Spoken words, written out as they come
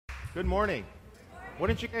Good morning. Why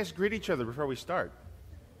don't you guys greet each other before we start?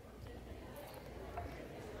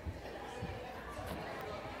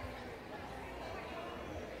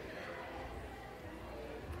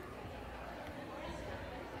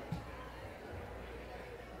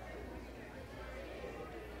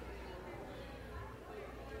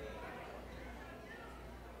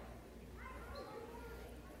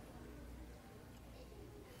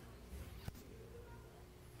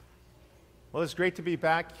 Well, it's great to be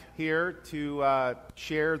back here to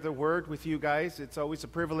share the word with you guys. It's always a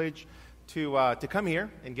privilege to come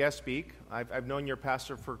here and guest speak. I've known your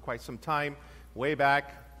pastor for quite some time, way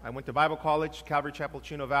back. I went to Bible college, Calvary Chapel,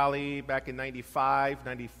 Chino Valley, back in 95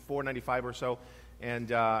 or so.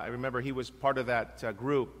 And I remember he was part of that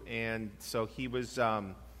group. And so he was,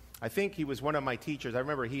 I think he was one of my teachers. I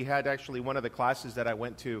remember he had actually one of the classes that I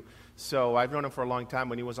went to. So I've known him for a long time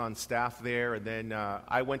when he was on staff there. And then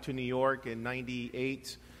I went to New York in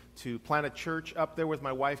 98 to plant a church up there with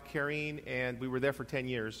my wife, Karine, and we were there for 10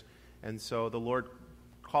 years. And so the Lord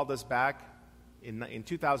called us back in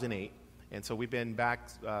 2008. And so we've been back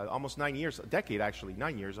almost 9 years, a decade actually,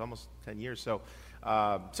 9 years, almost 10 years. So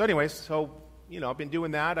anyways, I've been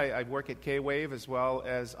doing that. I work at K-Wave as well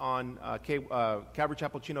as on Calvary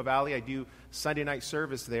Chapel, Chino Valley. I do Sunday night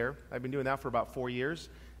service there. I've been doing that for about 4 years.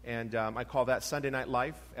 And I call that Sunday Night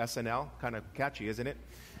Life, SNL. Kind of catchy, isn't it?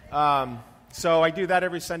 So I do that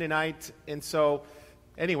every Sunday night. And so,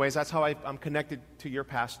 anyways, that's how I'm connected to your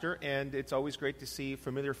pastor. And it's always great to see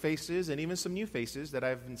familiar faces and even some new faces that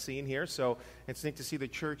I've been seeing here. So it's neat to see the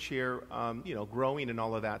church here, growing and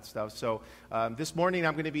all of that stuff. So this morning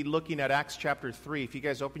I'm going to be looking at Acts chapter 3. If you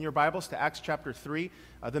guys open your Bibles to Acts chapter 3,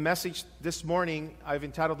 the message this morning, I've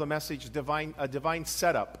entitled the message, A Divine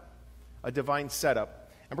Setup. A Divine Setup.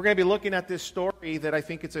 And we're going to be looking at this story that I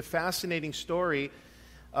think it's a fascinating story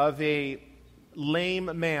of a lame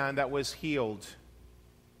man that was healed.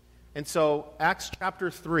 And so, Acts chapter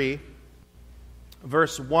 3,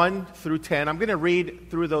 verse 1 through 10. I'm going to read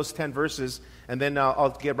through those 10 verses, and then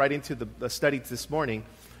I'll get right into the study this morning.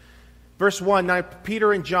 Verse 1, Now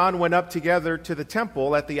Peter and John went up together to the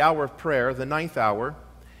temple at the hour of prayer, the 9th hour,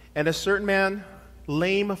 and a certain man,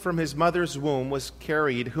 lame from his mother's womb, was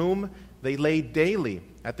carried, whom they laid daily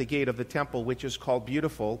at the gate of the temple, which is called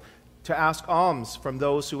Beautiful, to ask alms from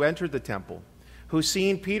those who entered the temple, who,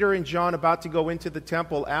 seeing Peter and John about to go into the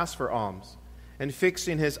temple, asked for alms, and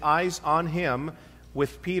fixing his eyes on him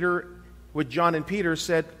with John and Peter,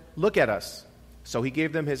 said, Look at us. So he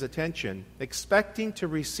gave them his attention, expecting to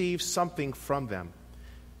receive something from them.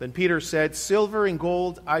 Then Peter said, Silver and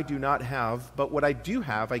gold I do not have, but what I do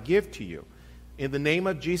have I give to you. In the name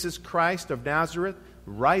of Jesus Christ of Nazareth,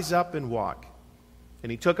 rise up and walk. And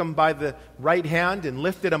he took him by the right hand and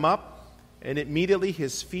lifted him up, and immediately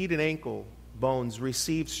his feet and ankle bones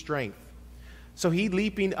received strength. So he,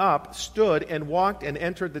 leaping up, stood and walked and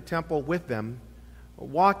entered the temple with them,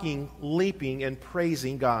 walking, leaping, and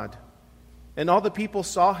praising God. And all the people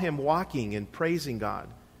saw him walking and praising God.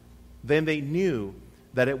 Then they knew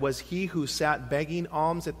that it was he who sat begging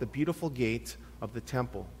alms at the beautiful gate of the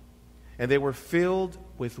temple. And they were filled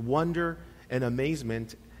with wonder and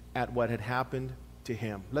amazement at what had happened to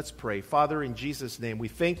him. Let's pray. Father, in Jesus' name, we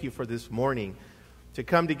thank you for this morning to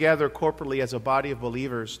come together corporately as a body of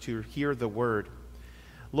believers to hear the word.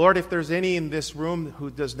 Lord, if there's any in this room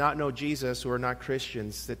who does not know Jesus, who are not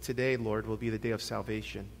Christians, that today, Lord, will be the day of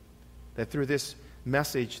salvation. That through this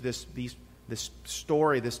message, this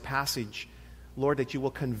story, this passage, Lord, that you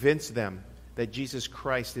will convince them that Jesus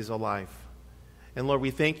Christ is alive. And Lord,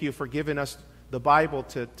 we thank you for giving us the Bible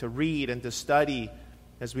to read and to study.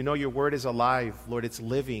 As we know your word is alive, Lord, it's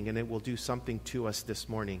living, and it will do something to us this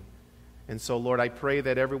morning. And so, Lord, I pray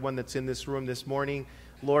that everyone that's in this room this morning,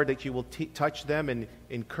 Lord, that you will touch them and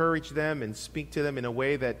encourage them and speak to them in a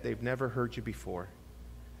way that they've never heard you before.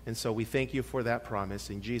 And so we thank you for that promise.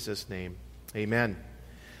 In Jesus' name, amen.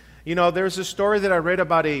 You know, there's a story that I read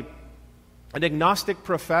about an agnostic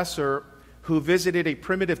professor who visited a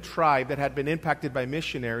primitive tribe that had been impacted by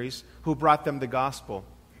missionaries who brought them the gospel.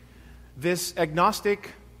 This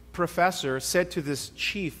agnostic professor said to this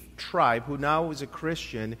chief tribe, who now is a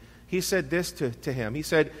Christian, he said this to him. He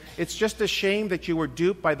said, It's just a shame that you were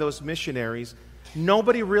duped by those missionaries.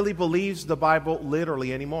 Nobody really believes the Bible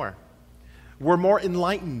literally anymore. We're more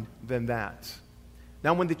enlightened than that.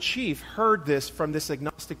 Now, when the chief heard this from this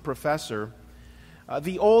agnostic professor,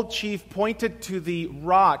 the old chief pointed to the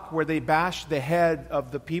rock where they bashed the head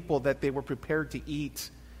of the people that they were prepared to eat,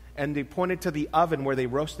 and they pointed to the oven where they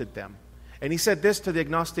roasted them. And he said this to the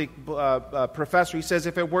agnostic professor. He says,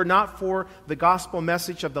 if it were not for the gospel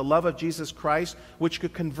message of the love of Jesus Christ, which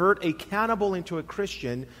could convert a cannibal into a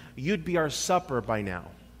Christian, you'd be our supper by now.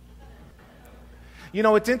 You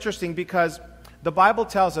know, it's interesting because the Bible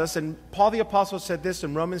tells us, and Paul the Apostle said this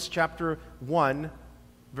in Romans chapter 1,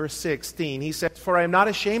 verse 16. He says, for I am not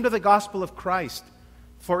ashamed of the gospel of Christ,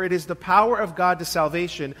 for it is the power of God to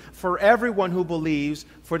salvation for everyone who believes,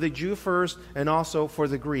 for the Jew first and also for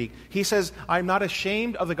the Greek. He says, I'm not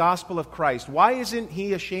ashamed of the gospel of Christ. Why isn't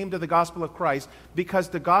he ashamed of the gospel of Christ? Because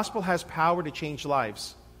the gospel has power to change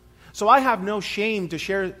lives. So I have no shame to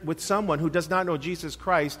share with someone who does not know Jesus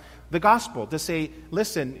Christ the gospel, to say,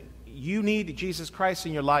 listen, you need Jesus Christ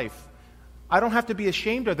in your life. I don't have to be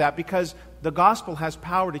ashamed of that because the gospel has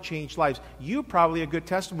power to change lives. You probably a good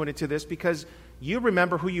testimony to this because you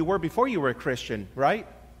remember who you were before you were a Christian, right?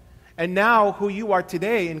 And now who you are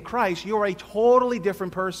today in Christ, you are a totally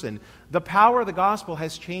different person. The power of the gospel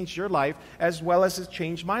has changed your life as well as it's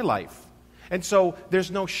changed my life. And so there's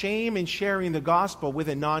no shame in sharing the gospel with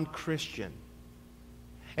a non-Christian.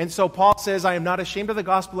 And so Paul says, I am not ashamed of the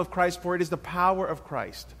gospel of Christ, for it is the power of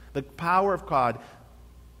Christ, the power of God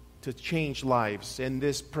to change lives. And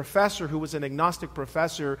this professor, who was an agnostic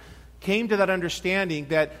professor, came to that understanding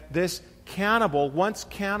that this cannibal, once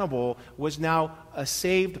cannibal, was now a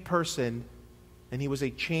saved person, and he was a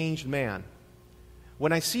changed man.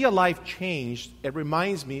 When I see a life changed, it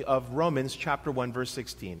reminds me of Romans chapter 1, verse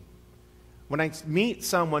 16. When I meet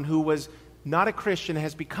someone who was not a Christian,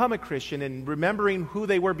 has become a Christian, and remembering who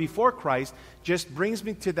they were before Christ just brings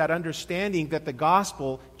me to that understanding that the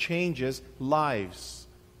gospel changes lives.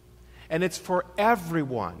 And it's for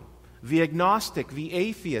everyone. The agnostic, the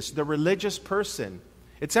atheist, the religious person.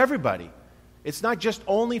 It's everybody. It's not just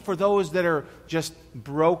only for those that are just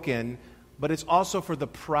broken, but it's also for the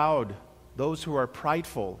proud, those who are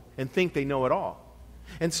prideful and think they know it all.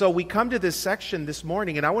 And so we come to this section this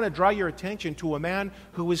morning, and I want to draw your attention to a man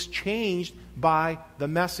who was changed by the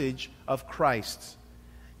message of Christ.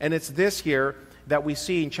 And it's this here that we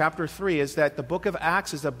see in chapter 3, is that the book of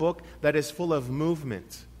Acts is a book that is full of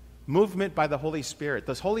movement. Movement by the Holy Spirit.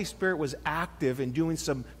 The Holy Spirit was active in doing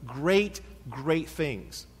some great, great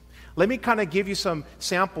things. Let me kind of give you some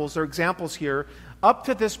samples or examples here. Up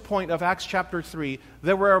to this point of Acts chapter 3,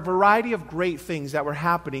 there were a variety of great things that were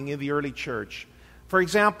happening in the early church. For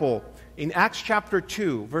example, in Acts chapter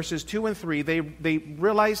 2, verses 2 and 3, they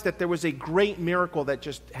realized that there was a great miracle that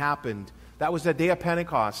just happened. That was the day of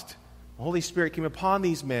Pentecost. The Holy Spirit came upon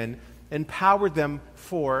these men, empowered them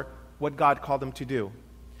for what God called them to do.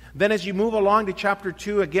 Then as you move along to chapter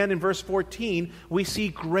 2, again in verse 14, we see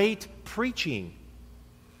great preaching.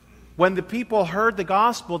 When the people heard the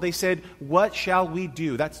gospel, they said, what shall we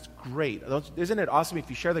do? That's great. Isn't it awesome if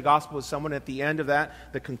you share the gospel with someone at the end of that,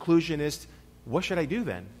 the conclusion is, what should I do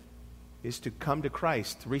then? Is to come to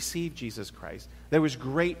Christ, to receive Jesus Christ. There was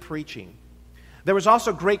great preaching. There was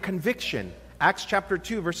also great conviction. Acts chapter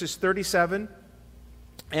 2, verses 37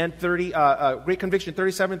 and 30, great conviction,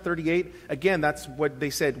 37, 38. Again, that's what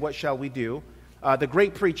they said, what shall we do? The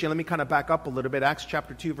great preaching, let me kind of back up a little bit. Acts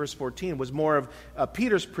chapter 2, verse 14 was more of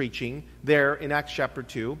Peter's preaching there in Acts chapter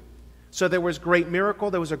 2. So there was great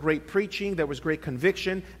miracle, there was a great preaching, there was great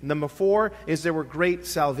conviction. Number 4 is there were great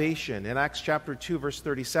salvation. In Acts chapter 2, verse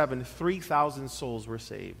 37, 3,000 souls were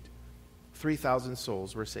saved. 3,000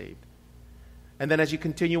 souls were saved. And then as you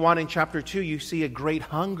continue on in chapter 2, you see a great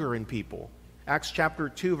hunger in people. Acts chapter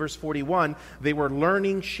 2, verse 41, they were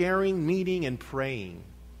learning, sharing, meeting, and praying.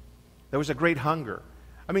 There was a great hunger.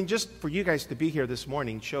 I mean, just for you guys to be here this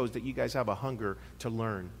morning shows that you guys have a hunger to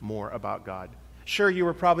learn more about God. Sure, you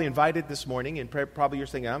were probably invited this morning, and probably you're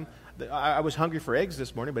saying, I was hungry for eggs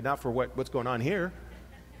this morning, but not for what's going on here.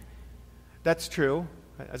 That's true.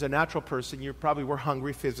 As a natural person, you probably were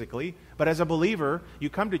hungry physically. But as a believer, you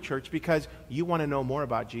come to church because you want to know more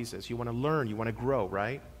about Jesus. You want to learn. You want to grow,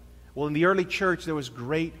 right? Well, in the early church, there was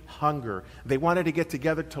great hunger. They wanted to get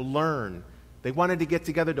together to learn. They wanted to get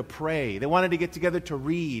together to pray. They wanted to get together to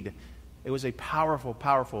read. It was a powerful,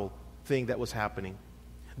 powerful thing that was happening.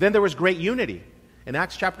 Then there was great unity. In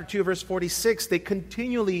Acts chapter 2, verse 46, they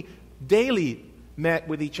continually, daily met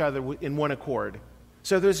with each other in one accord.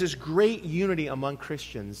 So there's this great unity among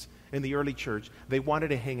Christians in the early church. They wanted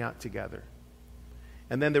to hang out together.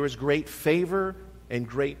 And then there was great favor and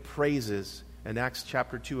great praises. In Acts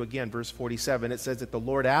chapter 2, again, verse 47, it says that the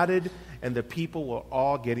Lord added, and the people were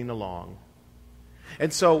all getting along.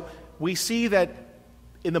 And so we see that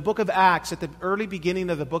in the book of Acts, at the early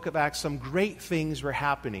beginning of the book of Acts, some great things were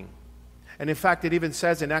happening. And in fact, it even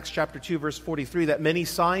says in Acts chapter 2, verse 43, that many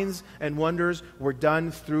signs and wonders were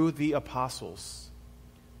done through the apostles.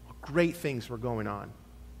 Great things were going on.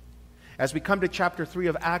 As we come to chapter 3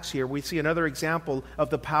 of Acts here, we see another example of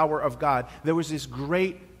the power of God. There was this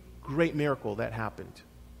great miracle that happened.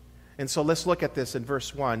 And so let's look at this in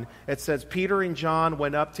verse 1. It says, Peter and John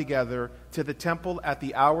went up together to the temple at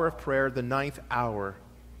the hour of prayer, the 9th hour.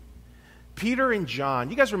 Peter and John,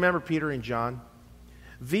 you guys remember Peter and John?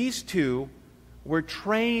 These two were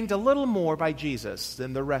trained a little more by Jesus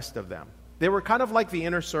than the rest of them. They were kind of like the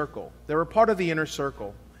inner circle. They were part of the inner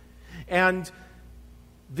circle. And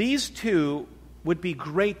these two would be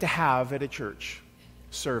great to have at a church,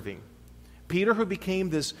 serving. Peter, who became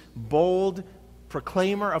this bold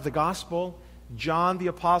proclaimer of the gospel. John the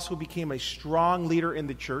apostle became a strong leader in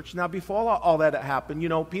the church. Now, before all that happened,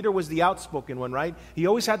 Peter was the outspoken one, right? He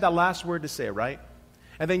always had that last word to say, right?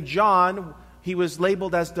 And then John, he was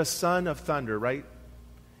labeled as the son of thunder, right?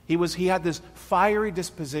 He had this fiery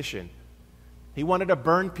disposition. He wanted to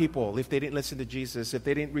burn people if they didn't listen to Jesus, if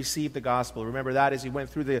they didn't receive the gospel. Remember that as he went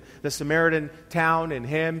through the Samaritan town, and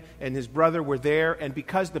him and his brother were there. And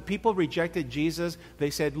because the people rejected Jesus, they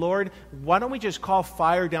said, Lord, why don't we just call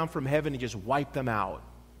fire down from heaven and just wipe them out?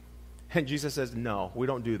 And Jesus says, no, we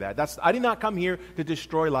don't do that. I did not come here to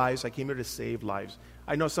destroy lives. I came here to save lives.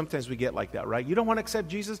 I know sometimes we get like that, right? You don't want to accept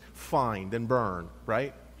Jesus? Fine, then burn,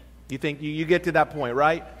 right? You think you get to that point,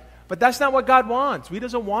 right? But that's not what God wants. He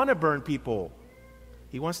doesn't want to burn people.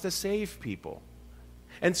 He wants to save people.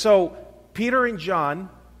 And so Peter and John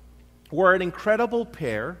were an incredible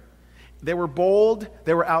pair. They were bold,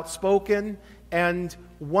 they were outspoken, and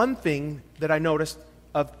one thing that I noticed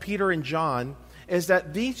of Peter and John is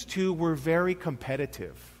that these two were very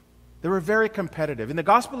competitive. They were very competitive. In the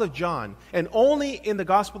Gospel of John, and only in the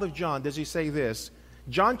Gospel of John does he say this,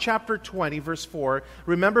 John chapter 20, verse 4,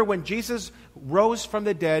 remember when Jesus rose from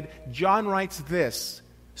the dead, John writes this,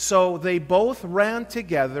 so they both ran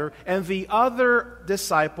together, and the other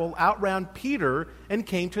disciple outran Peter and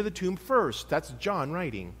came to the tomb first. That's John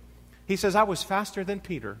writing. He says, I was faster than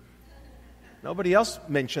Peter. Nobody else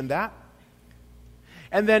mentioned that.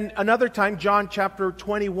 And then another time, John chapter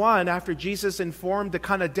 21, after Jesus informed the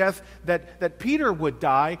kind of death that Peter would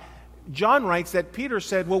die, John writes that Peter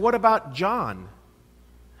said, well, what about John?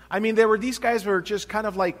 I mean, these guys were just kind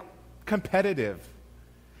of like competitive.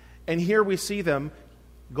 And here we see them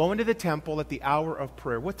going to the temple at the hour of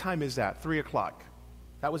prayer. What time is that? 3 o'clock.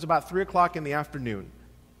 That was about 3 o'clock in the afternoon.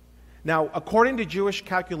 Now, according to Jewish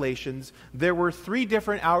calculations, there were 3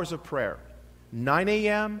 different hours of prayer. 9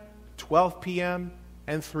 a.m., 12 p.m.,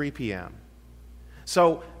 and 3 p.m.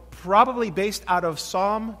 So, probably based out of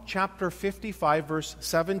Psalm chapter 55, verse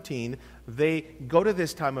 17, they go to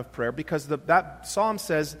this time of prayer because that Psalm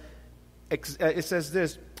says, it says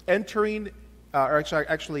this, every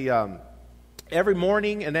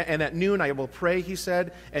morning and at noon I will pray, he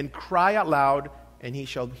said, and cry out loud, and he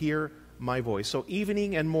shall hear my voice. So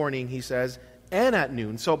evening and morning, he says, and at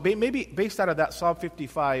noon. So maybe based out of that Psalm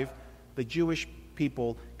 55, the Jewish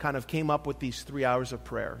people kind of came up with these 3 hours of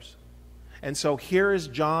prayers. And so here is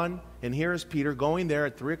John and here is Peter going there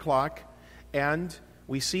at 3 o'clock, and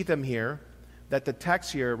we see them here that the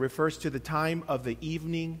text here refers to the time of the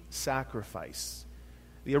evening sacrifice.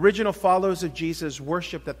 The original followers of Jesus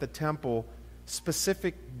worshipped at the temple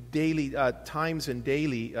specific daily times and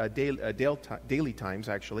daily times,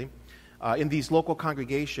 actually, in these local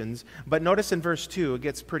congregations. But notice in verse 2, it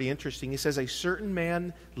gets pretty interesting. He says, a certain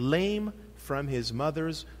man, lame from his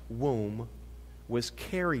mother's womb, was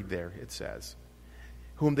carried there, it says,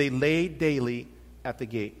 whom they laid daily at the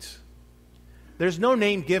gates. There's no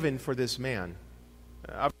name given for this man.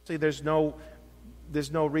 Obviously, there's no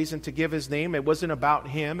reason to give his name. It wasn't about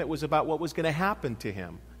him. It was about what was going to happen to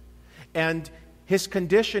him. And his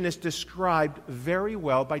condition is described very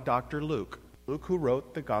well by Dr. Luke. Luke, who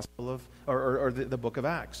wrote the Gospel of, or the book of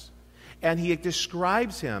Acts. And he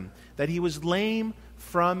describes him that he was lame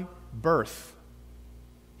from birth.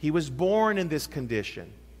 He was born in this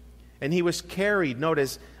condition. And he was carried,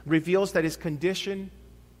 notice, reveals that his condition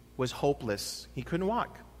was hopeless. He couldn't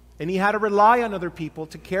walk. And he had to rely on other people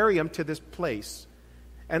to carry him to this place.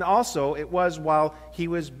 And also, it was while he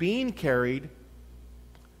was being carried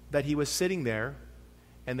that he was sitting there,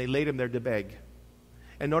 and they laid him there to beg.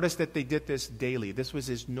 And notice that they did this daily. This was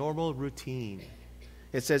his normal routine.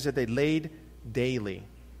 It says that they laid daily.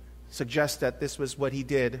 Suggests that this was what he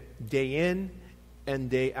did day in and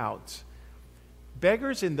day out.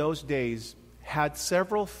 Beggars in those days had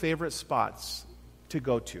several favorite spots to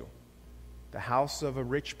go to. The house of a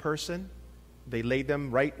rich person. They laid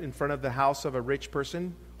them right in front of the house of a rich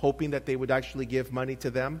person, hoping that they would actually give money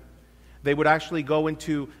to them. They would actually go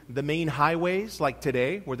into the main highways like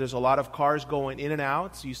today, where there's a lot of cars going in and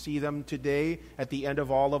out. So you see them today at the end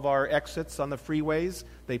of all of our exits on the freeways.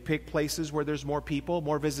 They pick places where there's more people,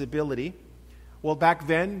 more visibility. Well, back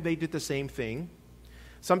then, they did the same thing.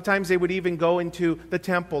 Sometimes they would even go into the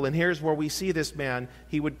temple, and here's where we see this man.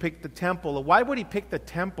 He would pick the temple. Why would he pick the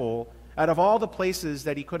temple out of all the places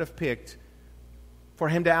that he could have picked for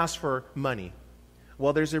him to ask for money?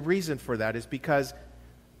 Well, there's a reason for that. It's because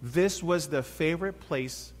this was the favorite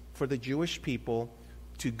place for the Jewish people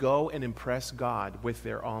to go and impress God with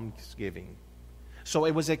their almsgiving. So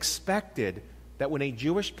it was expected that when a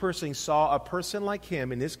Jewish person saw a person like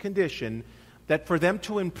him in this condition, that for them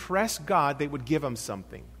to impress God, they would give him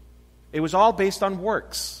something. It was all based on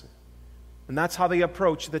works. And that's how they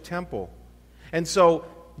approached the temple. And so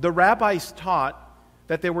the rabbis taught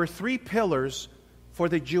that there were 3 pillars for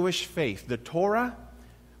the Jewish faith: the Torah,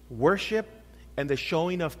 worship, and the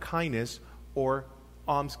showing of kindness or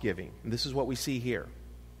almsgiving. And this is what we see here.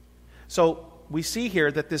 So we see here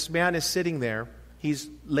that this man is sitting there. He's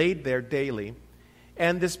laid there daily.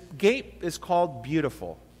 And this gate is called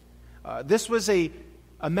Beautiful. This was a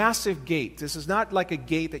massive gate. This is not like a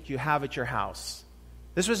gate that you have at your house.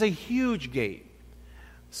 This was a huge gate.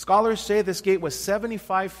 Scholars say this gate was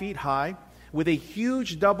 75 feet high, with a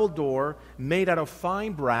huge double door made out of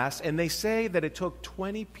fine brass, and they say that it took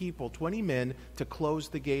 20 people, 20 men, to close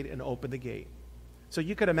the gate and open the gate. So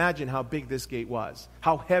you could imagine how big this gate was,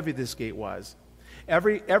 how heavy this gate was.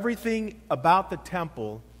 Everything about the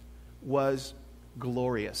temple was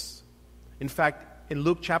glorious. In fact, in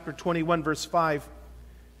Luke chapter 21, verse 5,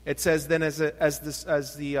 it says, then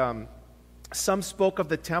some spoke of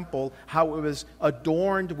the temple, how it was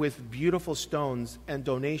adorned with beautiful stones and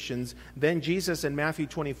donations. Then Jesus, in Matthew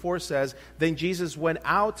 24, says, then Jesus went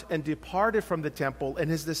out and departed from the temple, and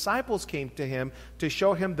his disciples came to him to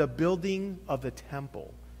show him the building of the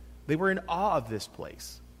temple. They were in awe of this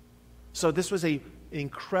place. So this was an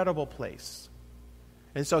incredible place.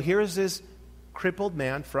 And so here is this crippled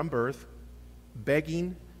man from birth,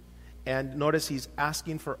 begging. And notice he's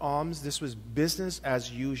asking for alms. This was business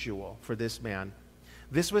as usual for this man.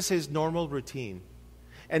 This was his normal routine.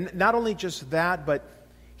 And not only just that, but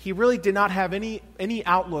he really did not have any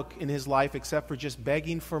outlook in his life except for just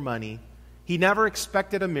begging for money. He never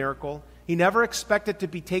expected a miracle. He never expected to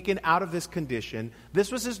be taken out of this condition.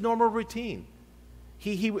 This was his normal routine.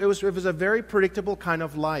 It was a very predictable kind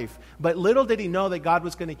of life. But little did he know that God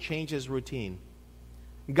was going to change his routine.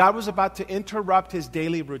 God was about to interrupt his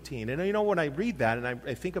daily routine. And you know, when I read that and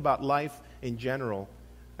I think about life in general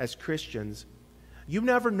as Christians, you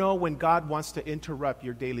never know when God wants to interrupt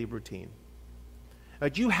your daily routine.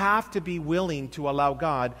 But you have to be willing to allow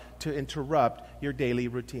God to interrupt your daily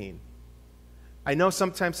routine. I know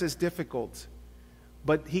sometimes it's difficult,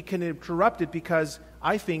 but he can interrupt it because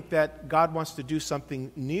I think that God wants to do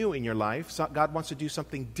something new in your life. God wants to do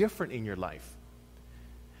something different in your life.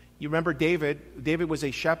 You remember David. David was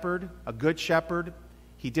a shepherd, a good shepherd.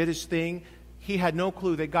 He did his thing. He had no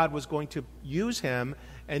clue that God was going to use him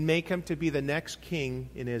and make him to be the next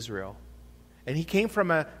king in Israel. And he came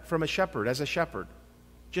from a shepherd, as a shepherd.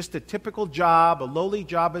 Just a typical job, a lowly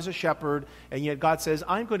job as a shepherd. And yet God says,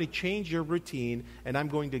 I'm going to change your routine, and I'm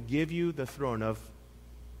going to give you the throne of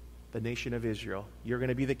the nation of Israel. You're going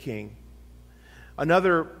to be the king.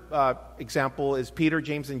 Another example is Peter,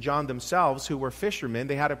 James, and John themselves, who were fishermen.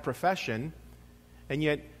 They had a profession, and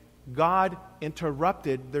yet God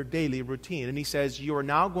interrupted their daily routine. And he says, you are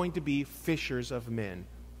now going to be fishers of men.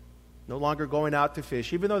 No longer going out to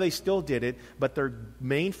fish, even though they still did it, but their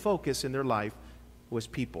main focus in their life was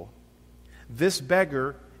people. This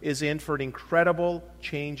beggar is in for an incredible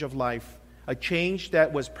change of life. A change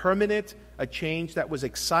that was permanent, a change that was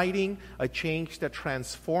exciting, a change that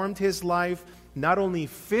transformed his life, not only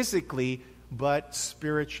physically, but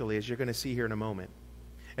spiritually, as you're going to see here in a moment.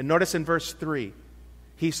 And notice in verse 3,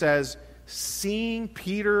 he says, seeing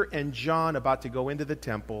Peter and John about to go into the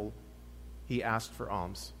temple, he asked for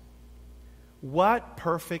alms. What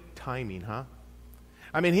perfect timing, huh?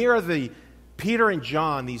 I mean, here are the Peter and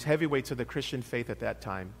John, these heavyweights of the Christian faith at that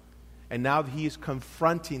time. And now he's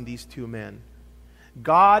confronting these two men.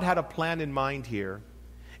 God had a plan in mind here,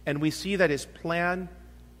 and we see that his plan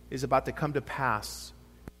is about to come to pass.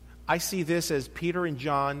 I see this as Peter and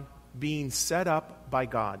John being set up by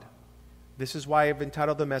God. This is why I've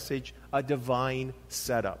entitled the message, A Divine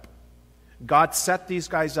Setup. God set these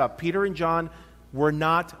guys up. Peter and John were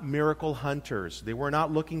not miracle hunters. They were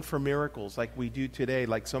not looking for miracles like we do today,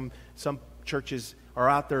 like some churches are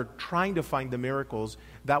out there trying to find the miracles.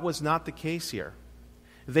 That was not the case here.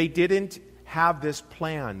 They didn't have this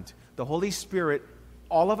planned. The Holy Spirit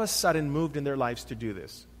all of a sudden moved in their lives to do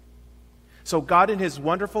this. So God, in his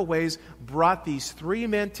wonderful ways, brought these three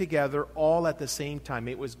men together all at the same time.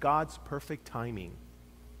 It was God's perfect timing.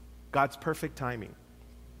 God's perfect timing.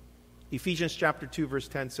 Ephesians chapter 2, verse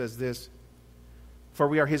 10 says this, "For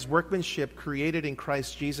we are his workmanship, created in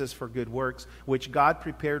Christ Jesus for good works, which God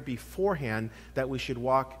prepared beforehand that we should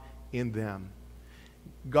walk in them."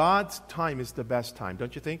 God's time is the best time,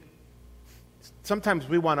 don't you think? Sometimes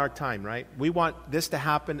we want our time, right? We want this to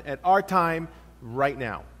happen at our time right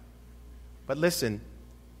now. But listen,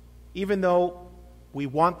 even though we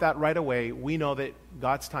want that right away, we know that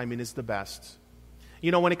God's timing is the best.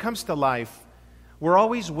 You know, when it comes to life, we're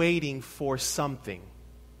always waiting for something.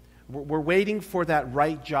 We're waiting for that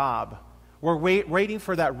right job. We're waiting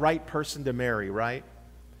for that right person to marry, right?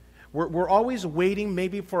 We're always waiting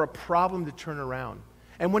maybe for a problem to turn around.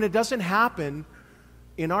 And when it doesn't happen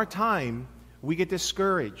in our time, we get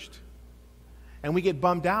discouraged and we get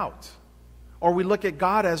bummed out. Or we look at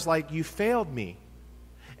God as like, you failed me.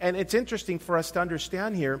 And it's interesting for us to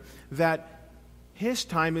understand here that his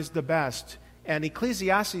time is the best. And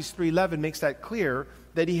Ecclesiastes 3:11 makes that clear,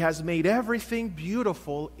 that he has made everything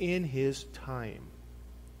beautiful in his time.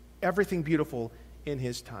 Everything beautiful in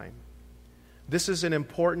his time. This is an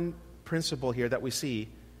important principle here that we see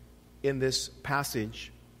in this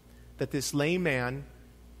passage, that this lame man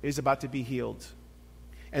is about to be healed.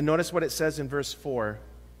 And notice what it says in verse 4,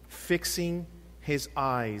 fixing his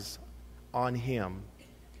eyes on him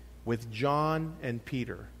with John and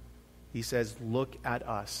Peter. He says, "Look at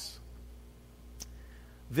us."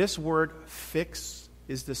 This word fix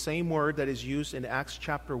is the same word that is used in Acts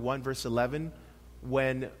chapter 1 verse 11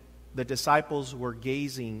 when the disciples were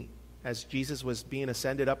gazing as Jesus was being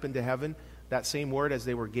ascended up into heaven. That same word, as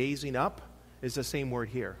they were gazing up, is the same word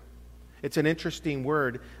here. It's an interesting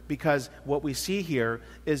word because what we see here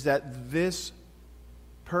is that this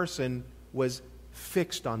person was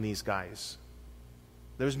fixed on these guys.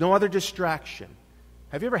 There's no other distraction.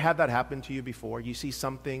 Have you ever had that happen to you before? You see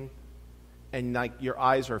something and like your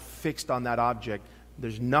eyes are fixed on that object.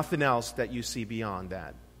 There's nothing else that you see beyond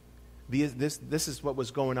that. This is what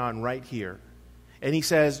was going on right here. And he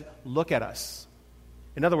says, "Look at us."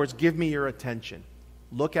 In other words, give me your attention.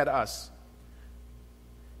 Look at us.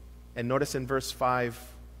 And notice in verse 5,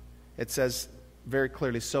 it says very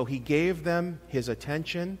clearly, "So he gave them his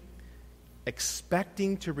attention,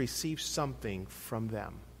 expecting to receive something from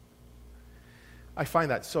them." I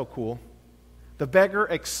find that so cool. The beggar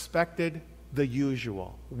expected the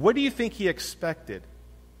usual. What do you think he expected?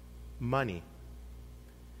 Money.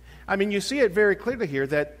 I mean, you see it very clearly here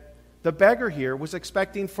that the beggar here was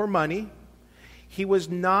expecting for money. He was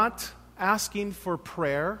not asking for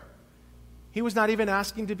prayer. He was not even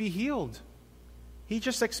asking to be healed. He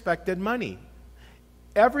just expected money.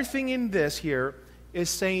 Everything in this here is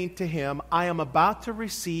saying to him, I am about to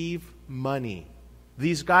receive money.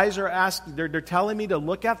 These guys are asking, they're telling me to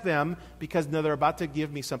look at them because they're about to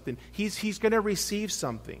give me something. He's going to receive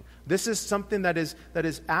something. This is something that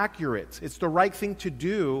is accurate. It's the right thing to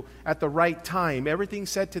do at the right time. Everything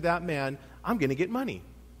said to that man, I'm going to get money.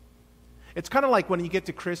 It's kind of like when you get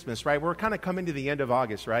to Christmas, right? We're kind of coming to the end of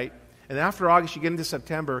August, right? And after August, you get into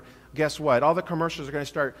September, guess what? All the commercials are going to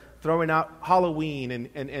start throwing out Halloween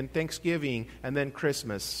and Thanksgiving and then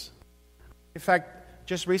Christmas. In fact,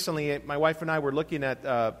 just recently, my wife and I were looking at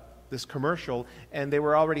this commercial, and they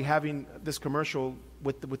were already having this commercial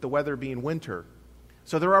with the weather being winter.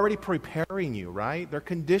 So they're already preparing you, right? They're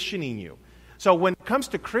conditioning you. So when it comes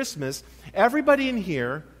to Christmas, everybody in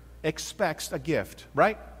here expects a gift,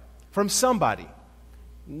 right? From somebody.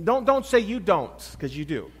 Don't say you don't, because you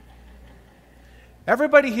do.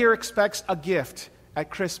 Everybody here expects a gift at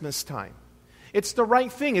Christmas time. It's the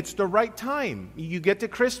right thing. It's the right time. You get to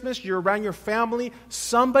Christmas, you're around your family,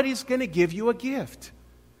 somebody's going to give you a gift.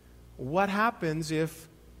 What happens if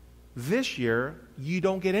this year you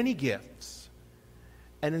don't get any gifts?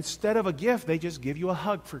 And instead of a gift, they just give you a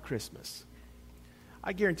hug for Christmas.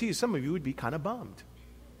 I guarantee you some of you would be kind of bummed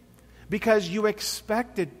because you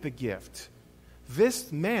expected the gift.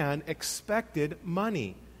 This man expected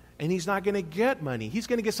money. And he's not going to get money. He's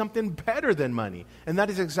going to get something better than money. And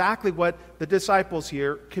that is exactly what the disciples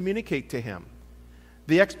here communicate to him.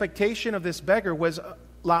 The expectation of this beggar was a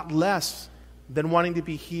lot less than wanting to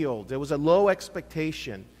be healed. It was a low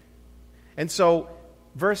expectation. And so,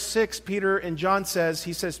 verse 6, Peter and John says,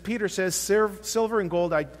 Peter says, silver and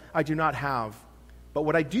gold I do not have, but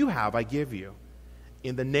what I do have I give you.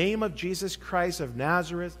 In the name of Jesus Christ of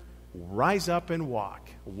Nazareth, rise up and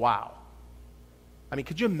walk. Wow. I mean,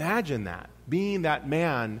 could you imagine that? Being that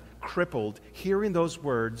man crippled, hearing those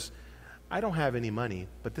words, I don't have any money,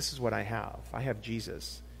 but this is what I have. I have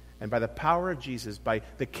Jesus. And by the power of Jesus, by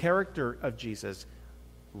the character of Jesus,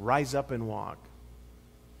 rise up and walk.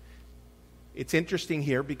 It's interesting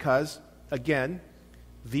here because, again,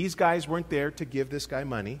 these guys weren't there to give this guy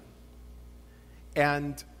money.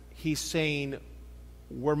 And he's saying,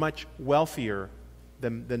 we're much wealthier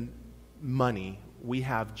than money. We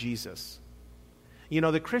have Jesus. You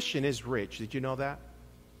know, the Christian is rich. Did you know that?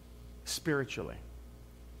 Spiritually.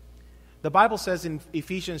 The Bible says in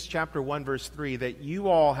Ephesians chapter 1, verse 3, that you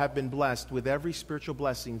all have been blessed with every spiritual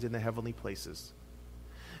blessings in the heavenly places.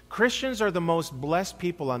 Christians are the most blessed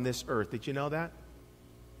people on this earth. Did you know that?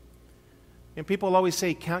 And people always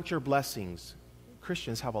say, count your blessings.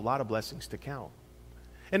 Christians have a lot of blessings to count.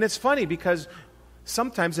 And it's funny because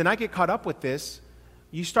sometimes, and I get caught up with this,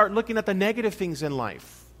 you start looking at the negative things in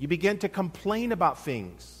life. You begin to complain about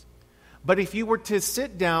things. But if you were to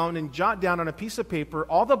sit down and jot down on a piece of paper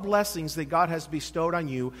all the blessings that God has bestowed on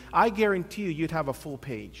you, I guarantee you'd have a full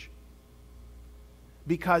page.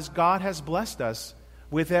 Because God has blessed us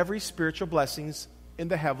with every spiritual blessings in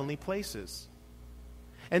the heavenly places.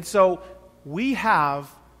 And so we have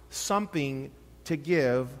something to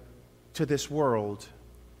give to this world,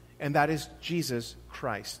 and that is Jesus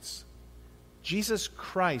Christ. Jesus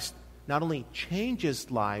Christ not only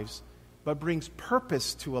changes lives, but brings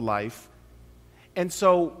purpose to a life. And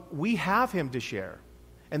so we have him to share.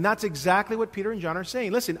 And that's exactly what Peter and John are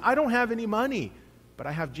saying. Listen, I don't have any money, but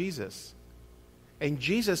I have Jesus. And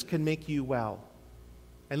Jesus can make you well.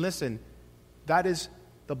 And listen, that is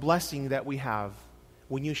the blessing that we have.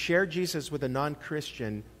 When you share Jesus with a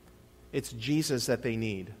non-Christian, it's Jesus that they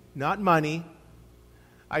need, not money.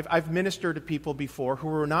 I've ministered to people before who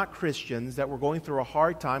were not Christians, that were going through a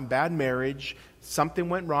hard time, bad marriage, something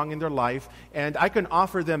went wrong in their life, and I can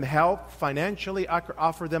offer them help financially. I can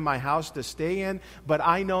offer them my house to stay in, but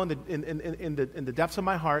I know in the depths of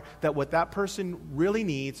my heart that what that person really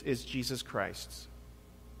needs is Jesus Christ.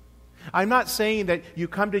 I'm not saying that you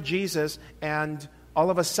come to Jesus and all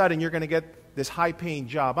of a sudden you're going to get this high-paying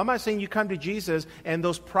job. I'm not saying you come to Jesus and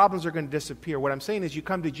those problems are going to disappear. What I'm saying is you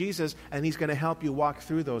come to Jesus and he's going to help you walk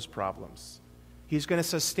through those problems. He's going to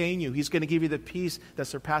sustain you. He's going to give you the peace that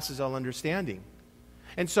surpasses all understanding.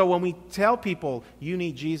 And so when we tell people you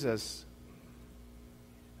need Jesus,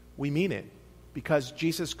 we mean it, because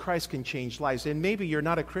Jesus Christ can change lives. And maybe you're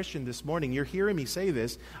not a Christian this morning. You're hearing me say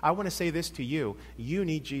this. I want to say this to you. You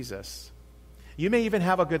need Jesus. You may even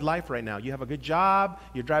have a good life right now. You have a good job.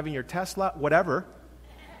 You're driving your Tesla, whatever.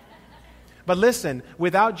 But listen,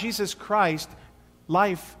 without Jesus Christ,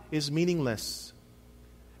 life is meaningless.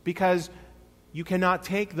 Because you cannot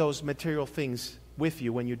take those material things with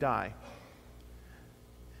you when you die.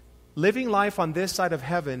 Living life on this side of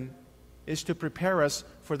heaven is to prepare us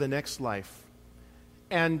for the next life.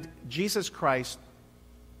 And Jesus Christ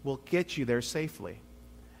will get you there safely.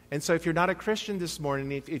 And so if you're not a Christian this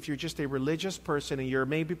morning, if you're just a religious person and you're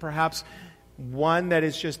maybe perhaps one that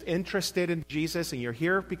is just interested in Jesus and you're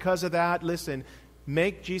here because of that, listen,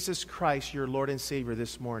 make Jesus Christ your Lord and Savior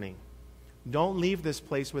this morning. Don't leave this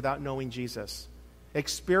place without knowing Jesus.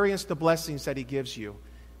 Experience the blessings that he gives you.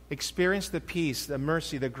 Experience the peace, the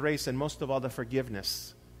mercy, the grace, and most of all, the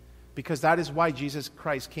forgiveness. Because that is why Jesus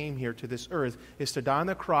Christ came here to this earth, is to die on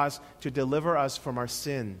the cross to deliver us from our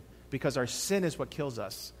sin. Because our sin is what kills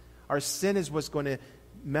us. Our sin is what's going to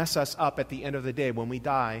mess us up at the end of the day when we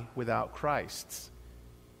die without Christ.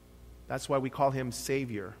 That's why we call him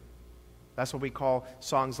Savior. That's what we call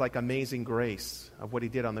songs like Amazing Grace, of what he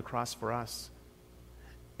did on the cross for us.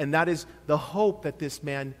 And that is the hope that this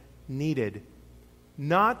man needed.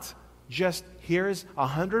 Not just, here's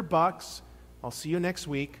 $100, I'll see you next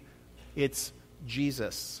week. It's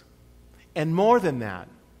Jesus. And more than that,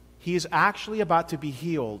 he is actually about to be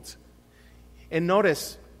healed. And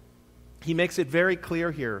notice, he makes it very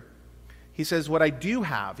clear here. He says, what I do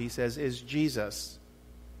have, he says, is Jesus.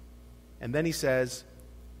 And then he says,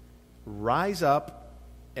 rise up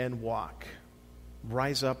and walk.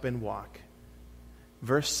 Rise up and walk.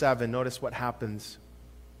 Verse 7, notice what happens.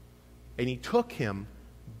 And he took him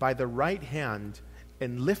by the right hand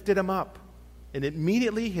and lifted him up. And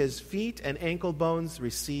immediately his feet and ankle bones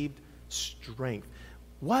received strength.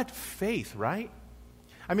 What faith, right?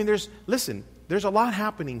 I mean, there's a lot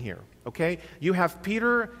happening here, okay? You have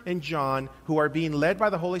Peter and John who are being led by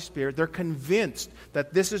the Holy Spirit. They're convinced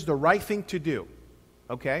that this is the right thing to do,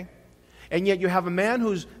 okay? And yet you have a man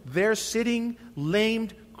who's there sitting,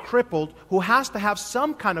 lamed, crippled, who has to have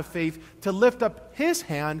some kind of faith to lift up his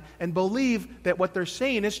hand and believe that what they're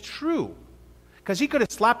saying is true. Because he could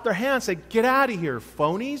have slapped their hand and said, get out of here,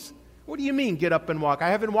 phonies. What do you mean, get up and walk? I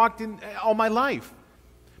haven't walked in all my life.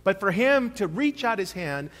 But for him to reach out his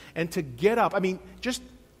hand and to get up,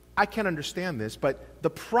 I can't understand this, but the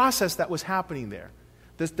process that was happening there,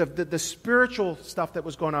 the spiritual stuff that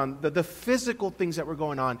was going on, the physical things that were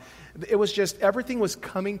going on, it was just, everything was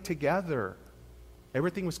coming together.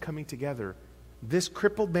 Everything was coming together. This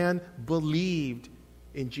crippled man believed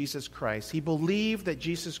in Jesus Christ. He believed that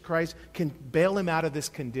Jesus Christ can bail him out of this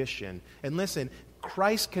condition. And listen,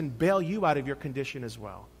 Christ can bail you out of your condition as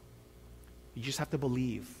well. You just have to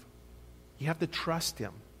believe. You have to trust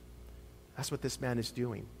him. That's what this man is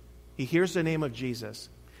doing. He hears the name of Jesus,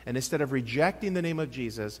 and instead of rejecting the name of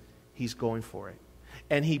Jesus, he's going for it.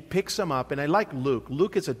 And he picks him up, and I like Luke.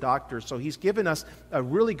 Luke is a doctor, so he's given us a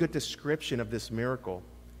really good description of this miracle.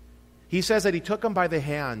 He says that he took him by the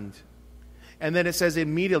hand, and then it says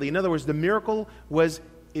immediately. In other words, the miracle was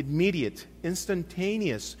immediate,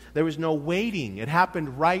 instantaneous. There was no waiting. It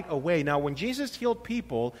happened right away. Now, when Jesus healed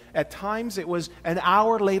people, at times it was an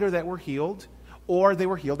hour later that were healed, or they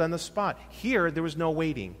were healed on the spot. Here, there was no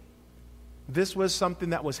waiting. This was something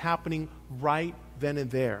that was happening right then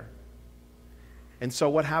and there. And so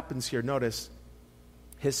what happens here? Notice,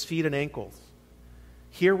 his feet and ankles.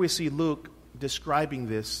 Here we see Luke describing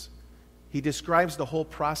this. He describes the whole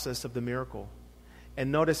process of the miracle.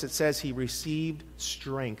 And notice it says he received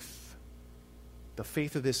strength. The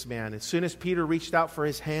faith of this man. As soon as Peter reached out for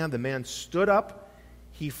his hand, the man stood up.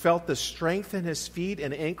 He felt the strength in his feet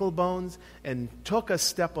and ankle bones and took a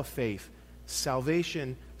step of faith.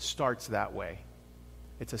 Salvation starts that way.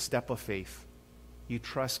 It's a step of faith. You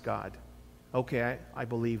trust God. Okay, I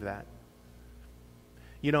believe that.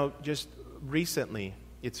 Just recently,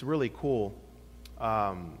 it's really cool.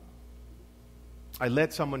 I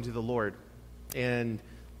led someone to the Lord and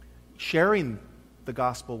sharing the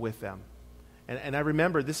gospel with them. And I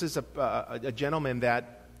remember this is a gentleman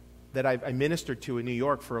that I ministered to in New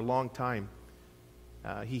York for a long time.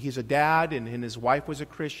 He's a dad, and his wife was a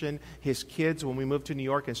Christian. His kids, when we moved to New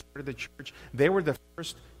York and started the church, they were the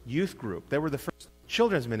first youth group. They were the first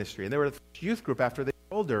children's ministry, and they were the first youth group after they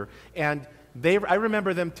were older. And I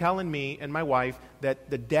remember them telling me and my wife that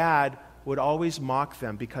the dad would always mock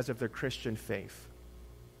them because of their Christian faith.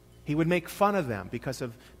 He would make fun of them because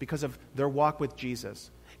of their walk with Jesus.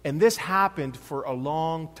 And this happened for a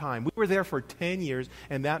long time. We were there for 10 years,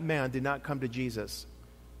 and that man did not come to Jesus.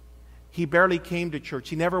 He barely came to church.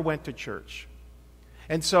 He never went to church.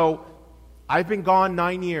 And so I've been gone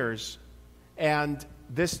 9 years, and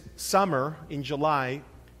this summer in July,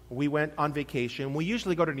 we went on vacation. We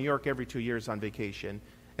usually go to New York every 2 years on vacation.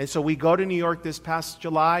 And so we go to New York this past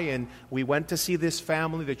July, and we went to see this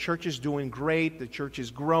family. The church is doing great. The church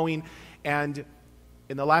is growing. And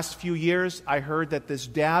in the last few years, I heard that this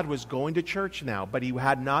dad was going to church now, but he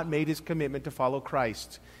had not made his commitment to follow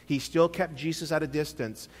Christ. He still kept Jesus at a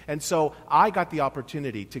distance. And so I got the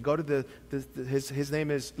opportunity to go to his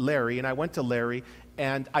name is Larry, and I went to Larry,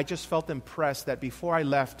 and I just felt impressed that before I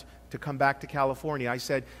left to come back to California, I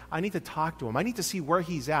said, I need to talk to him. I need to see where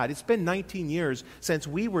he's at. It's been 19 years since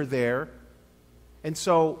we were there, and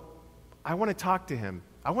so I want to talk to him.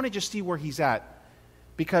 I want to just see where he's at.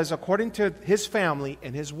 Because according to his family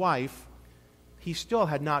and his wife, he still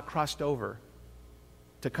had not crossed over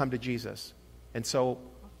to come to Jesus. And so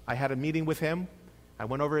I had a meeting with him. I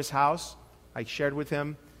went over his house. I shared with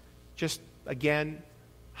him, just again,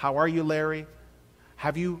 how are you, Larry?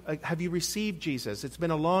 Have you received Jesus? It's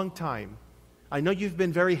been a long time. I know you've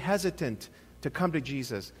been very hesitant to come to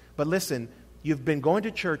Jesus. But listen, you've been going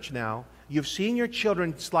to church now. You've seen your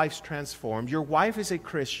children's lives transformed. Your wife is a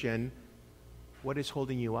Christian. What is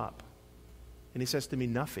holding you up? And he says to me,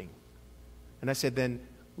 nothing. And I said, then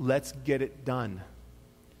let's get it done.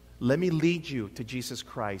 Let me lead you to Jesus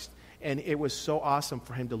Christ. And it was so awesome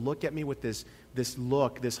for him to look at me with this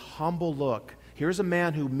look, this humble look. Here's a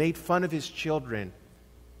man who made fun of his children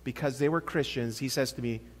because they were Christians. He says to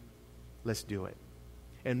me, let's do it.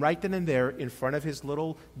 And right then and there, in front of his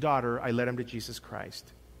little daughter, I led him to Jesus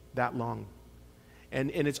Christ. That long. And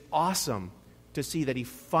it's awesome to see that he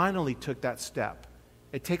finally took that step.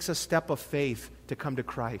 It takes a step of faith to come to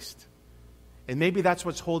Christ. And maybe that's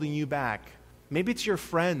what's holding you back. Maybe it's your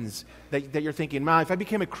friends that you're thinking, man, if I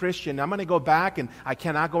became a Christian, I'm going to go back and I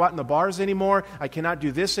cannot go out in the bars anymore. I cannot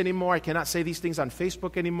do this anymore. I cannot say these things on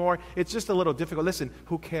Facebook anymore. It's just a little difficult. Listen,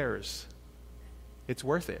 who cares? It's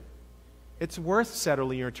worth it. It's worth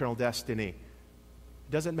settling your eternal destiny.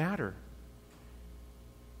 It doesn't matter.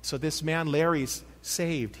 So this man, Larry's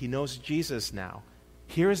saved. He knows Jesus now.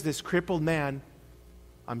 Here's this crippled man,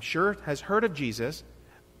 I'm sure has heard of Jesus.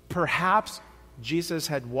 Perhaps Jesus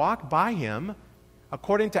had walked by him.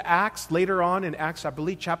 According to Acts, later on in Acts, I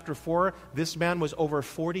believe chapter 4, this man was over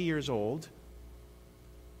 40 years old.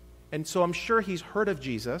 And so I'm sure he's heard of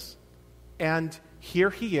Jesus. And here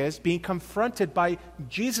he is being confronted by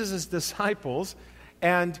Jesus' disciples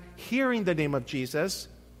and hearing the name of Jesus.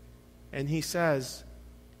 And he says,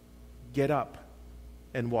 get up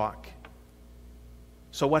and walk.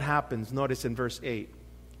 So what happens? Notice in verse 8.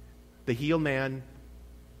 The healed man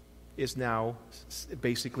is now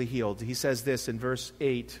basically healed. He says this in verse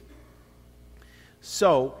 8.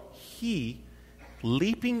 So he,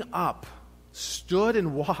 leaping up, stood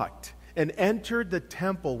and walked and entered the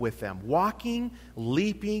temple with them, walking,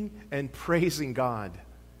 leaping, and praising God.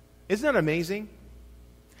 Isn't that amazing?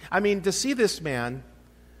 I mean, to see this man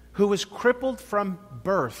who was crippled from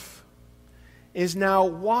birth is now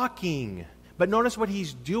walking. But notice what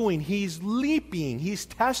he's doing. He's leaping. He's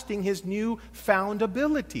testing his newfound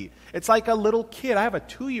ability. It's like a little kid. I have a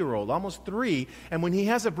 2-year-old, almost 3, and when he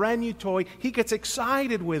has a brand new toy, he gets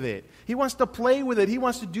excited with it. He wants to play with it. He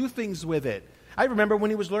wants to do things with it. I remember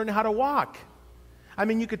when he was learning how to walk. I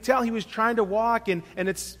mean, you could tell he was trying to walk, and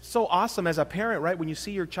it's so awesome as a parent, right? When you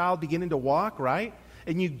see your child beginning to walk, right?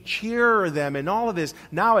 And you cheer them and all of this.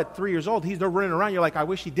 Now at 3 years old, they're running around. You're like, I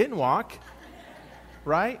wish he didn't walk,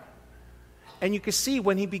 right? And you can see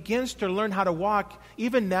when he begins to learn how to walk,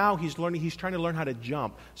 even now he's trying to learn how to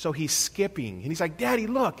jump. So he's skipping. And he's like, Daddy,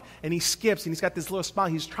 look. And he skips, and he's got this little smile.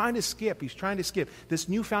 He's trying to skip. This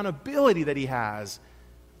newfound ability that he has.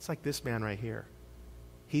 It's like this man right here.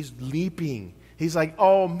 He's leaping. He's like,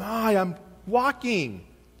 oh my, I'm walking.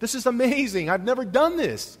 This is amazing. I've never done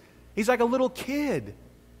this. He's like a little kid.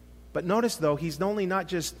 But notice, though, he's only not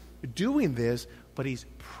just doing this, but he's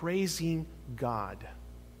praising God.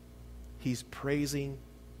 He's praising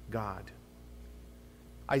God.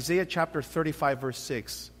 Isaiah chapter 35, verse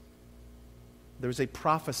 6. There's a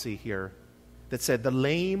prophecy here that said, the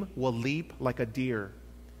lame will leap like a deer.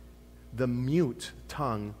 The mute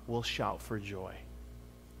tongue will shout for joy.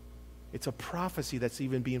 It's a prophecy that's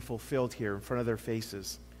even being fulfilled here in front of their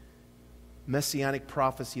faces. Messianic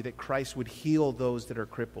prophecy that Christ would heal those that are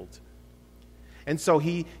crippled. And so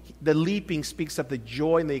the leaping speaks of the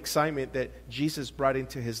joy and the excitement that Jesus brought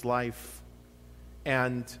into his life.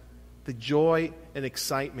 And the joy and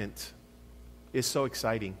excitement is so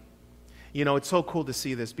exciting. You know, it's so cool to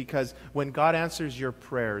see this because when God answers your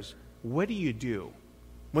prayers, what do?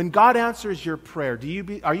 When God answers your prayer,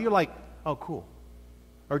 are you like, oh, cool?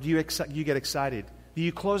 Or do you get excited? Do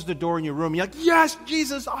you close the door in your room and you're like, yes,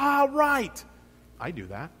 Jesus, all right. I do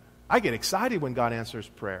that. I get excited when God answers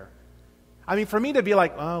prayer. I mean, for me to be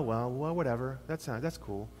like, oh, well, whatever. That's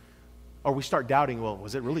cool. Or we start doubting, well,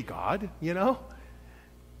 was it really God? You know?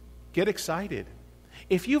 Get excited.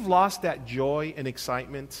 If you've lost that joy and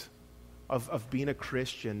excitement of being a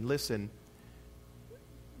Christian, listen,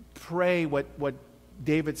 pray what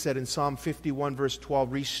David said in Psalm 51, verse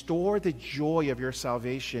 12, restore the joy of your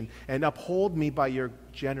salvation and uphold me by your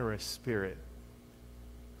generous spirit.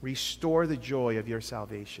 Restore the joy of your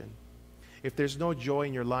salvation. If there's no joy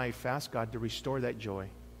in your life, ask God to restore that joy.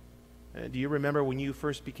 Do you remember when you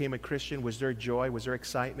first became a Christian? Was there joy? Was there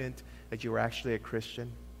excitement that you were actually a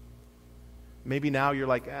Christian? Maybe now you're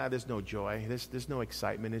like, there's no joy. There's no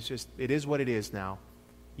excitement. It is what it is now.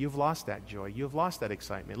 You've lost that joy. You've lost that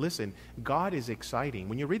excitement. Listen, God is exciting.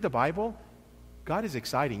 When you read the Bible, God is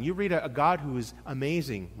exciting. You read a God who is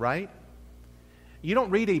amazing, right? You don't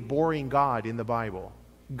read a boring God in the Bible.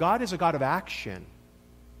 God is a God of action.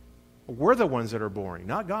 We're the ones that are boring,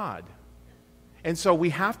 not God. And so we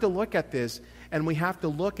have to look at this, and we have to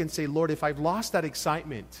look and say, Lord, if I've lost that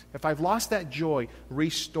excitement, if I've lost that joy,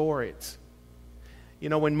 restore it. You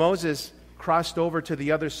know, when Moses crossed over to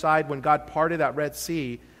the other side, when God parted that Red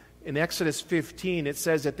Sea, in Exodus 15, it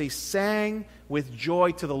says that they sang with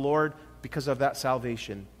joy to the Lord because of that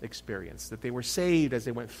salvation experience, that they were saved as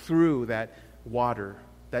they went through that water,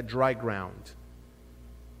 that dry ground.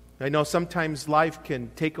 I know sometimes life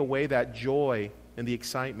can take away that joy and the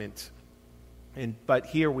excitement. But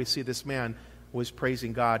here we see this man was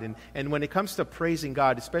praising God. And when it comes to praising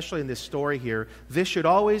God, especially in this story here, this should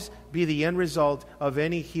always be the end result of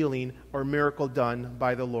any healing or miracle done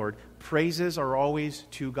by the Lord. Praises are always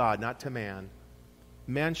to God, not to man.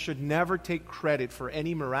 Man should never take credit for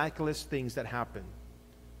any miraculous things that happen.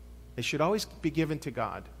 It should always be given to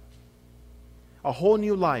God. A whole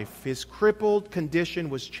new life. His crippled condition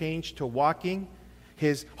was changed to walking.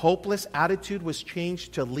 His hopeless attitude was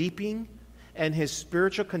changed to leaping. And his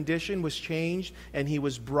spiritual condition was changed, and he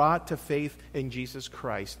was brought to faith in Jesus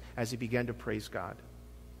Christ as he began to praise God.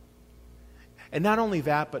 And not only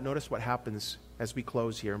that, but notice what happens as we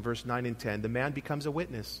close here in verse 9 and 10. The man becomes a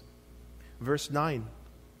witness. Verse 9.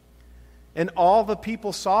 And all the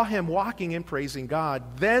people saw him walking and praising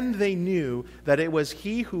God. Then they knew that it was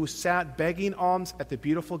he who sat begging alms at the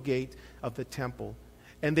beautiful gate of the temple.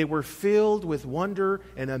 And they were filled with wonder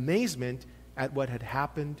and amazement at what had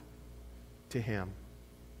happened to him.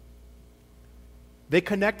 They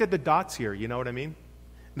connected the dots here, you know what I mean?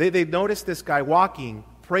 They noticed this guy walking,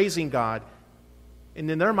 praising God. And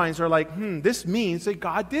in their minds, they're like, this means that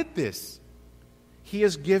God did this. He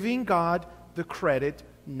is giving God the credit,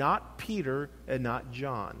 not Peter and not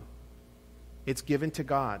John. It's given to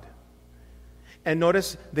God. And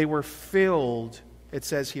notice they were filled, it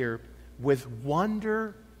says here, with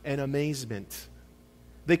wonder and amazement.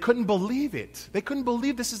 They couldn't believe it. They couldn't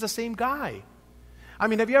believe this is the same guy. I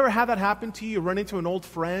mean, have you ever had that happen to you? You run into an old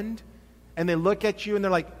friend and they look at you and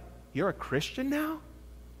they're like, you're a Christian now?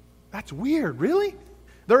 That's weird, really?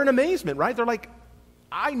 They're in amazement, right? They're like,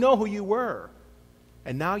 I know who you were.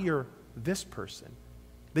 And now you're this person.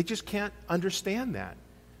 They just can't understand that.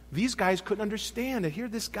 These guys couldn't understand it. Here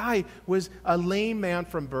this guy was a lame man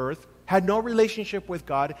from birth, had no relationship with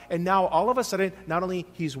God, and now all of a sudden, not only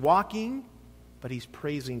he's walking, but he's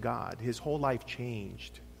praising God. His whole life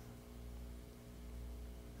changed.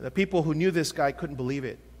 The people who knew this guy couldn't believe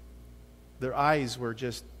it. Their eyes were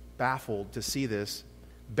just baffled to see this.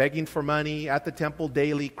 Begging for money at the temple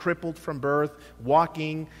daily, crippled from birth,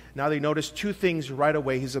 walking. Now they noticed two things right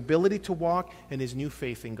away: his ability to walk and his new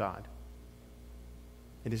faith in God.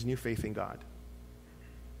 And his new faith in God.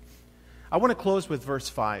 I want to close with verse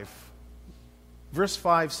 5. Verse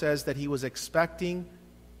 5 says that he was expecting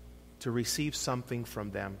to receive something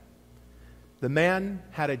from them. The man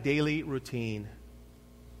had a daily routine.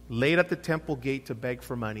 Laid at the temple gate to beg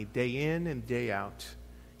for money, day in and day out.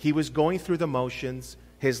 He was going through the motions.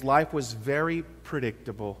 His life was very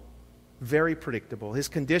predictable. Very predictable. His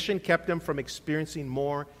condition kept him from experiencing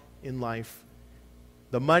more in life.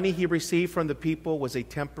 The money he received from the people was a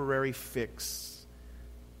temporary fix.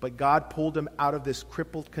 But God pulled him out of this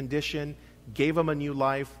crippled condition, gave him a new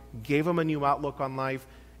life, gave him a new outlook on life,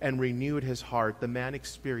 and renewed his heart. The man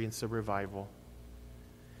experienced a revival.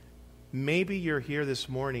 Maybe you're here this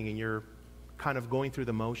morning and you're kind of going through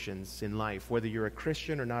the motions in life, whether you're a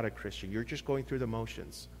Christian or not a Christian. You're just going through the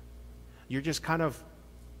motions. You're just kind of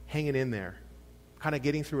hanging in there, kind of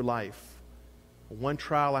getting through life, one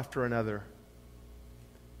trial after another.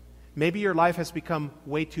 Maybe your life has become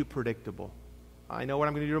way too predictable. I know what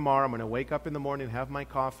I'm going to do tomorrow. I'm going to wake up in the morning, have my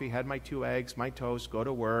coffee, have my 2 eggs, my toast, go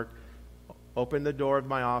to work, open the door of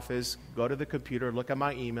my office, go to the computer, look at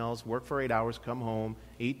my emails, work for 8 hours, come home,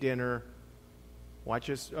 eat dinner, watch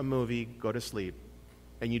a movie, go to sleep.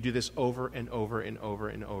 And you do this over and over and over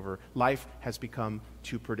and over. Life has become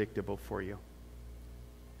too predictable for you.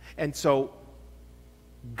 And so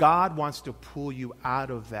God wants to pull you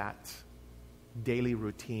out of that daily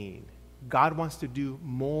routine. God wants to do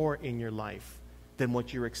more in your life than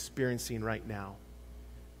what you're experiencing right now.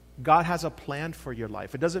 God has a plan for your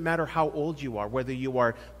life. It doesn't matter how old you are, whether you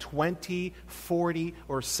are 20, 40,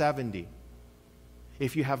 or 70.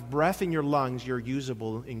 If you have breath in your lungs, you're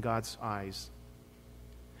usable in God's eyes.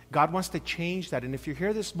 God wants to change that. And if you're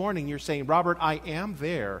here this morning, you're saying, Robert, I am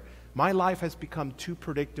there. My life has become too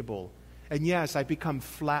predictable. And yes, I've become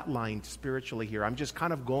flatlined spiritually here. I'm just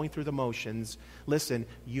kind of going through the motions. Listen,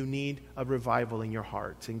 you need a revival in your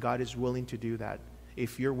heart. And God is willing to do that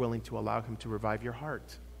if you're willing to allow Him to revive your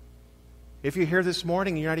heart. If you're here this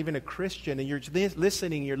morning and you're not even a Christian and you're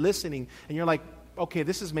listening, and you're like, okay,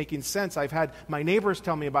 this is making sense. I've had my neighbors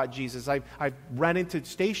tell me about Jesus. I've ran into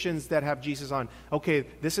stations that have Jesus on. Okay,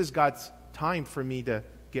 this is God's time for me to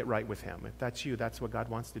get right with Him. If that's you, that's what God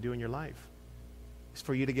wants to do in your life. It's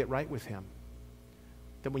for you to get right with Him.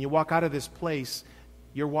 That when you walk out of this place,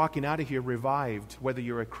 you're walking out of here revived. Whether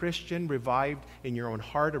you're a Christian, revived in your own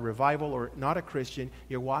heart, a revival, or not a Christian,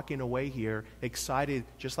 you're walking away here excited,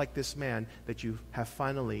 just like this man, that you have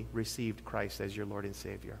finally received Christ as your Lord and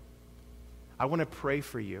Savior. I want to pray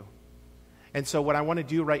for you. And so what I want to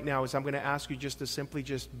do right now is I'm going to ask you just to simply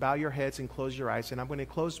just bow your heads and close your eyes. And I'm going to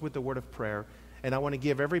close with the word of prayer. And I want to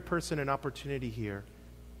give every person an opportunity here.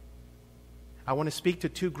 I want to speak to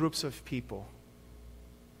two groups of people.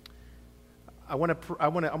 I want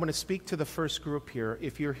to speak to the first group here.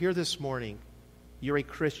 If you're here this morning, you're a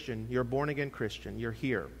Christian, you're a born-again Christian, you're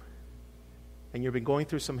here, and you've been going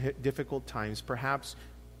through some difficult times. Perhaps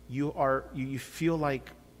you feel like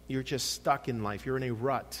you're just stuck in life. You're in a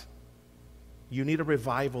rut. You need a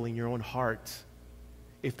revival in your own heart.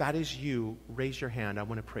 If that is you, raise your hand. I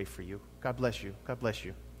want to pray for you. God bless you. God bless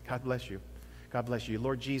you. God bless you. God bless you.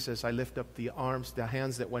 Lord Jesus, I lift up the arms, the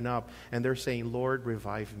hands that went up, and they're saying, Lord,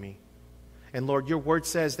 revive me. And Lord, your word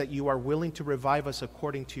says that you are willing to revive us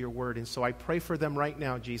according to your word. And so I pray for them right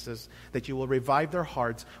now, Jesus, that you will revive their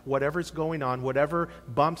hearts, whatever's going on, whatever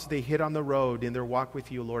bumps they hit on the road in their walk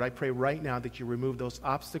with you, Lord. I pray right now that you remove those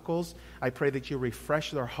obstacles. I pray that you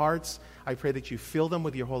refresh their hearts. I pray that you fill them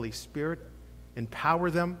with your Holy Spirit,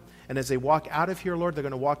 empower them. And as they walk out of here, Lord, they're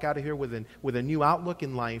going to walk out of here with a new outlook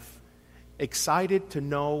in life, excited to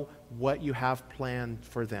know what you have planned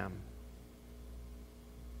for them.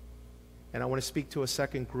 And I want to speak to a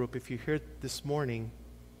second group. If you're here this morning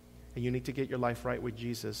and you need to get your life right with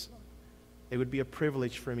Jesus, it would be a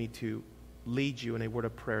privilege for me to lead you in a word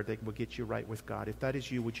of prayer that will get you right with God. If that is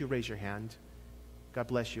you, would you raise your hand? God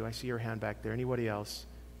bless you. I see your hand back there. Anybody else?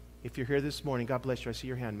 If you're here this morning, God bless you. I see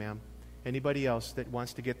your hand, ma'am. Anybody else that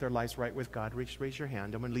wants to get their lives right with God, raise your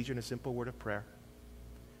hand. I'm going to lead you in a simple word of prayer.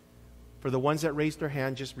 For the ones that raised their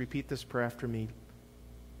hand, just repeat this prayer after me.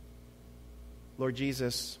 Lord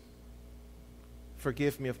Jesus,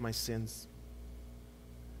 forgive me of my sins.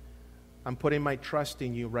 I'm putting my trust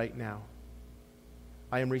in you right now.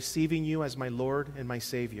 I am receiving you as my Lord and my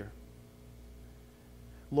Savior.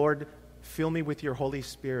 Lord, fill me with your Holy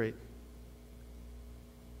Spirit.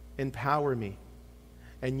 Empower me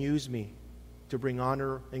and use me to bring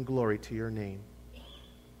honor and glory to your name.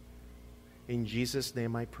 In Jesus'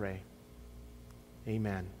 name I pray.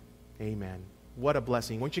 Amen. Amen. What a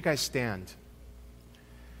blessing. Won't you guys stand?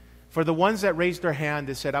 For the ones that raised their hand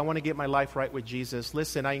and said, I want to get my life right with Jesus,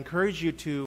 listen, I encourage you to